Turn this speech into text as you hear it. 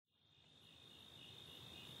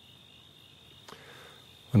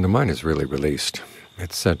When the mind is really released,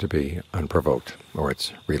 it's said to be unprovoked, or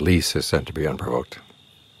its release is said to be unprovoked.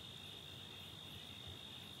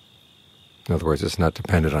 In other words, it's not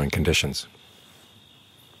dependent on conditions.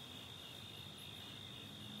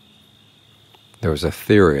 There was a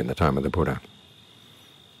theory in the time of the Buddha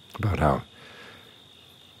about how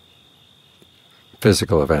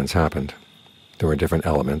physical events happened. There were different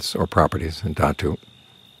elements or properties in dhatu.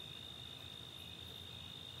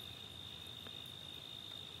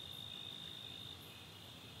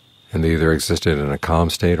 And they either existed in a calm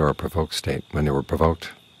state or a provoked state. When they were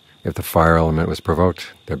provoked, if the fire element was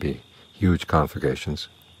provoked, there'd be huge conflagrations.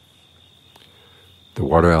 The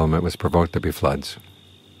water element was provoked, there'd be floods.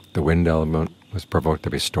 The wind element was provoked,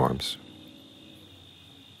 there'd be storms.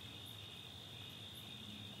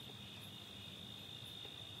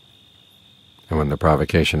 And when the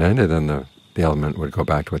provocation ended, then the element would go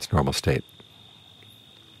back to its normal state.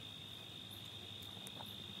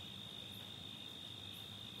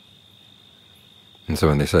 And so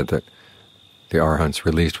when they said that the Arhant's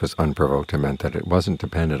release was unprovoked, it meant that it wasn't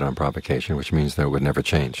dependent on provocation, which means that it would never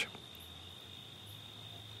change.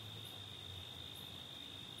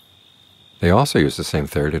 They also use the same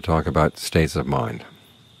theory to talk about states of mind.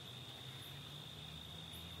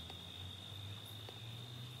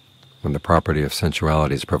 When the property of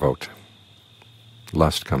sensuality is provoked,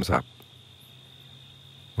 lust comes up.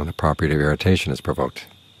 When the property of irritation is provoked,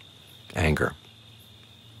 anger.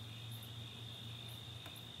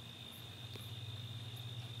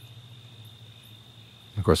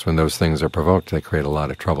 Of course, when those things are provoked, they create a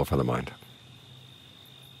lot of trouble for the mind.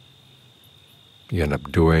 You end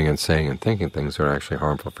up doing and saying and thinking things that are actually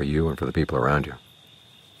harmful for you and for the people around you.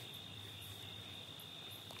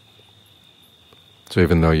 So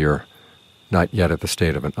even though you're not yet at the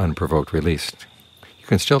state of an unprovoked release, you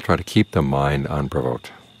can still try to keep the mind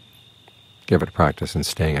unprovoked. Give it practice in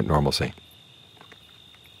staying at normalcy.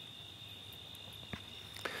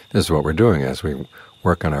 This is what we're doing as we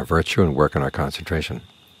work on our virtue and work on our concentration.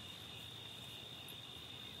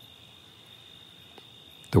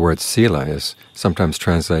 The word sila is sometimes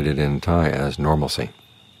translated in Thai as normalcy.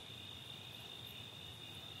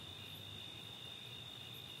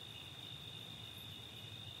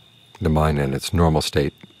 The mind in its normal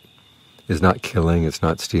state is not killing, it's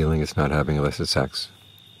not stealing, it's not having illicit sex,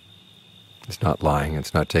 it's not lying,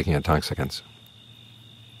 it's not taking intoxicants.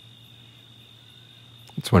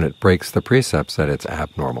 It's when it breaks the precepts that it's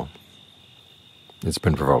abnormal. It's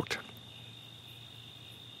been provoked.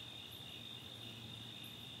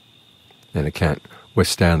 And it can't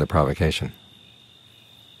withstand the provocation.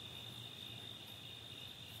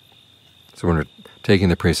 So when we're taking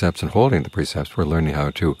the precepts and holding the precepts, we're learning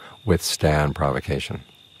how to withstand provocation.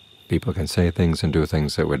 People can say things and do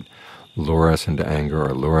things that would lure us into anger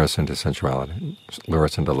or lure us into sensuality, lure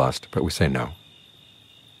us into lust, but we say no.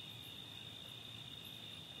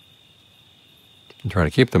 And try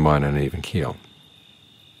to keep the mind on an even keel.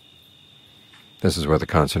 This is where the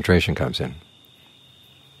concentration comes in.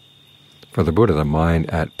 For the Buddha, the mind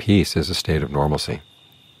at peace is a state of normalcy.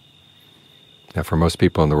 Now, for most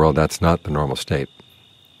people in the world, that's not the normal state.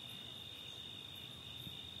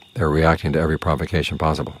 They're reacting to every provocation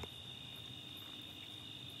possible.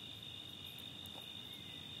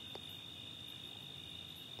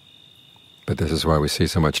 But this is why we see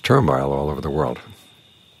so much turmoil all over the world.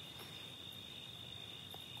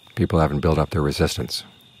 People haven't built up their resistance.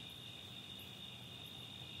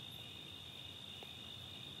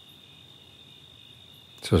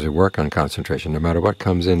 So as we work on concentration, no matter what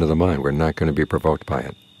comes into the mind, we're not going to be provoked by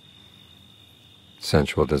it.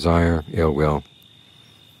 Sensual desire, ill will,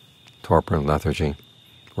 torpor and lethargy,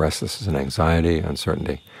 restlessness and anxiety,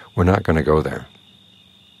 uncertainty. We're not going to go there.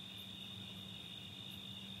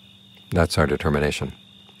 That's our determination.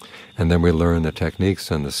 And then we learn the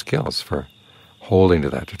techniques and the skills for holding to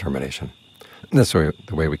that determination. And that's the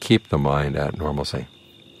way we keep the mind at normalcy.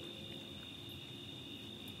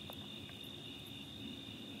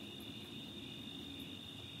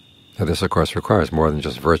 Now this, of course, requires more than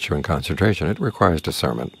just virtue and concentration. It requires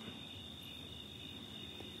discernment.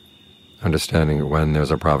 Understanding when there's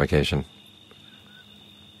a provocation,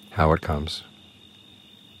 how it comes,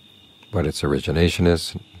 what its origination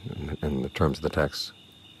is in the terms of the text,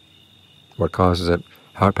 what causes it,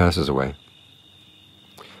 how it passes away,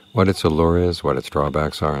 what its allure is, what its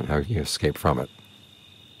drawbacks are, and how you escape from it.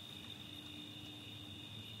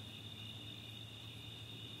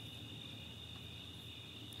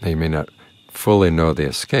 Now, you may not fully know the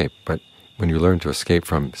escape, but when you learn to escape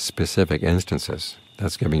from specific instances,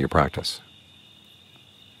 that's giving you practice.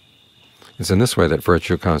 It's in this way that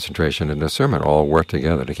virtue, concentration, and discernment all work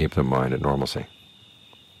together to keep the mind at normalcy.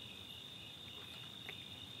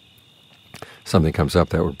 something comes up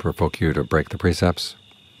that would provoke you to break the precepts,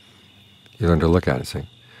 you learn to look at it and say,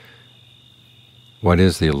 what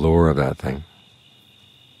is the allure of that thing?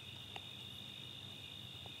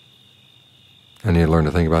 And you learn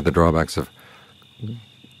to think about the drawbacks of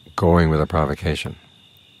going with a provocation.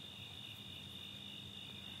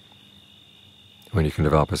 When you can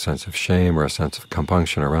develop a sense of shame or a sense of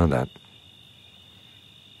compunction around that,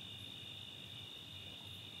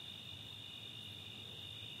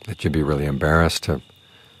 that you'd be really embarrassed to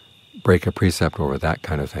break a precept over that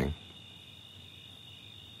kind of thing.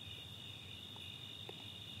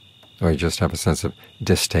 Or you just have a sense of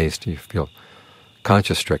distaste, you feel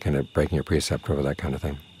conscience-stricken at breaking a precept over that kind of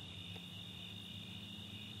thing.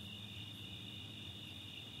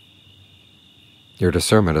 Your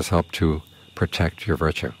discernment has helped to protect your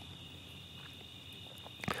virtue.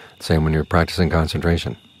 Same when you're practicing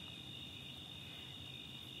concentration.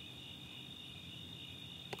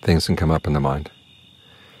 Things can come up in the mind,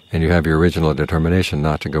 and you have your original determination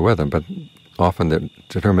not to go with them, but often the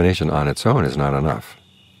determination on its own is not enough.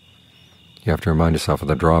 You have to remind yourself of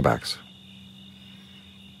the drawbacks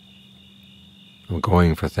of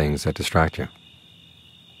going for things that distract you.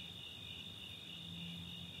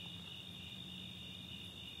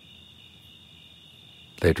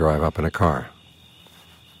 They drive up in a car,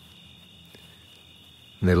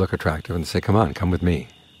 and they look attractive, and they say, come on, come with me.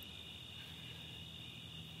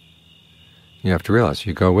 You have to realize,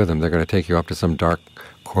 you go with them, they're going to take you up to some dark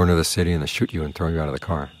corner of the city and they'll shoot you and throw you out of the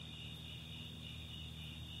car.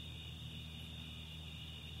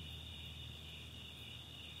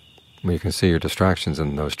 When you can see your distractions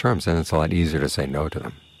in those terms, then it's a lot easier to say no to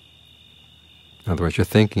them. In other words, you're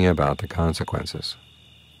thinking about the consequences.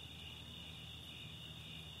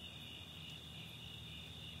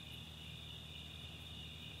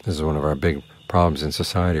 This is one of our big problems in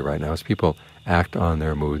society right now, is people act on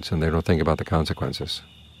their moods and they don't think about the consequences.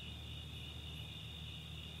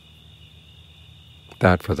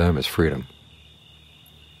 That for them is freedom.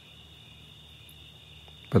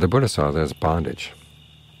 But the Buddha saw that as bondage.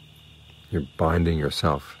 You're binding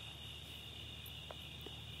yourself.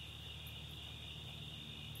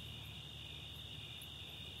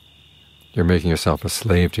 You're making yourself a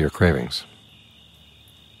slave to your cravings.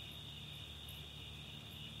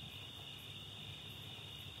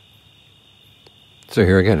 So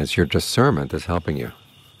here again, it's your discernment that's helping you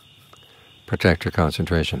protect your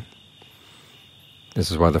concentration. This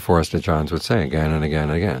is why the Forest Ajahns would say again and again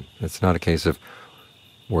and again, it's not a case of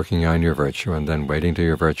working on your virtue and then waiting till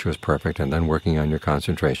your virtue is perfect and then working on your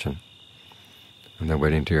concentration, and then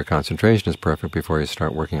waiting till your concentration is perfect before you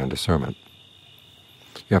start working on discernment.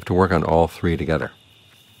 You have to work on all three together.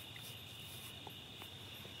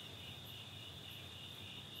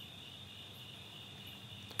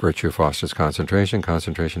 Virtue fosters concentration,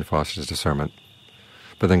 concentration fosters discernment.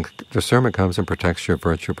 But then discernment comes and protects your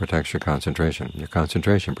virtue, protects your concentration. Your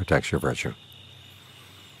concentration protects your virtue.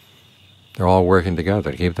 They're all working together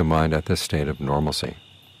to keep the mind at this state of normalcy.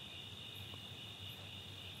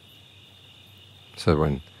 So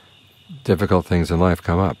when difficult things in life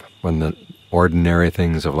come up, when the ordinary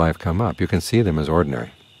things of life come up, you can see them as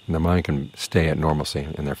ordinary, and the mind can stay at normalcy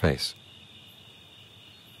in their face.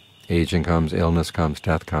 Aging comes, illness comes,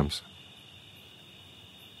 death comes.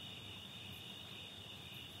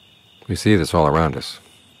 We see this all around us.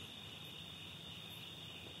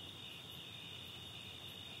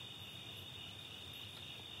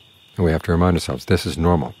 And we have to remind ourselves, this is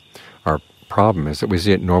normal. Our problem is that we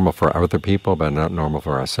see it normal for other people, but not normal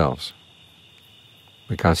for ourselves.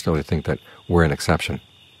 We constantly think that we're an exception.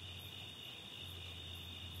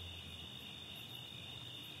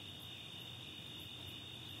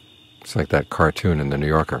 It's like that cartoon in the New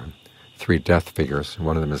Yorker, 3 death figures.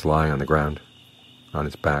 One of them is lying on the ground, on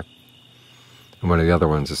his back, and one of the other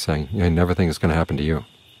ones is saying, you never think it's going to happen to you.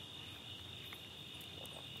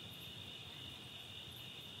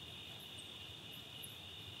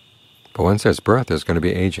 But once there's birth, there's going to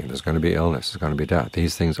be aging, there's going to be illness, there's going to be death.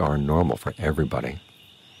 These things are normal for everybody.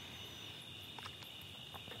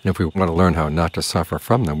 And if we want to learn how not to suffer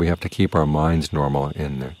from them, we have to keep our minds normal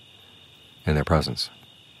in their presence.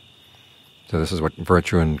 So this is what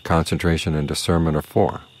virtue and concentration and discernment are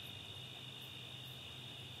for.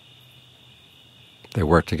 They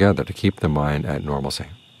work together to keep the mind at normalcy.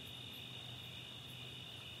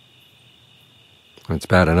 And it's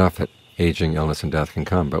bad enough that aging, illness, and death can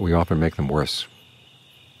come, but we often make them worse.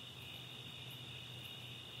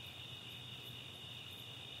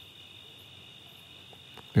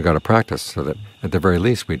 We've got to practice so that at the very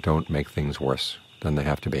least we don't make things worse than they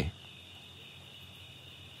have to be.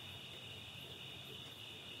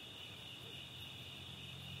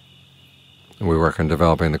 work on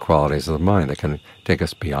developing the qualities of the mind that can take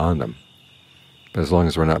us beyond them. But as long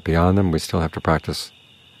as we're not beyond them, we still have to practice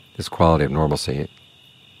this quality of normalcy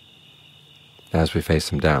as we face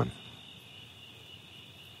them down.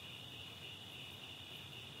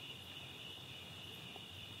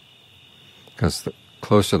 Because the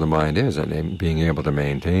closer the mind is at being able to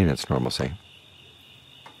maintain its normalcy,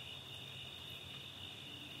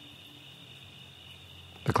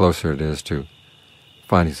 the closer it is to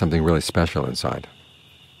finding something really special inside.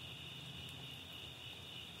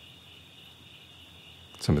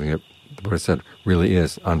 Something that the Buddha said really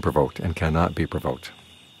is unprovoked and cannot be provoked.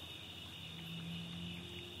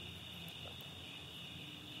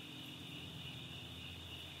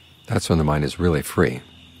 That's when the mind is really free.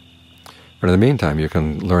 But in the meantime, you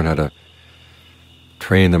can learn how to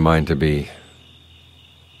train the mind to be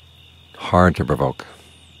hard to provoke.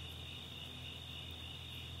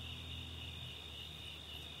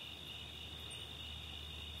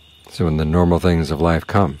 So when the normal things of life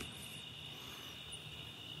come,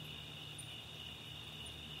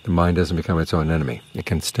 the mind doesn't become its own enemy. It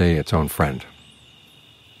can stay its own friend.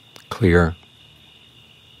 Clear,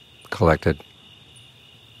 collected,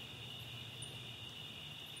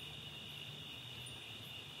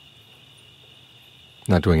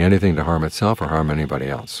 not doing anything to harm itself or harm anybody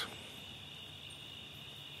else.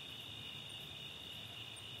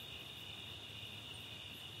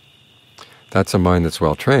 That's a mind that's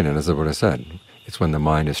well trained, and as the Buddha said, it's when the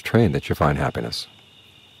mind is trained that you find happiness.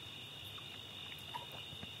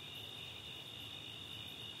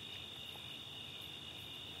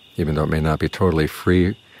 Even though it may not be totally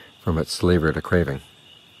free from its slavery to craving.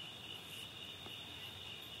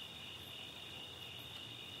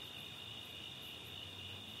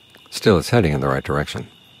 Still, it's heading in the right direction.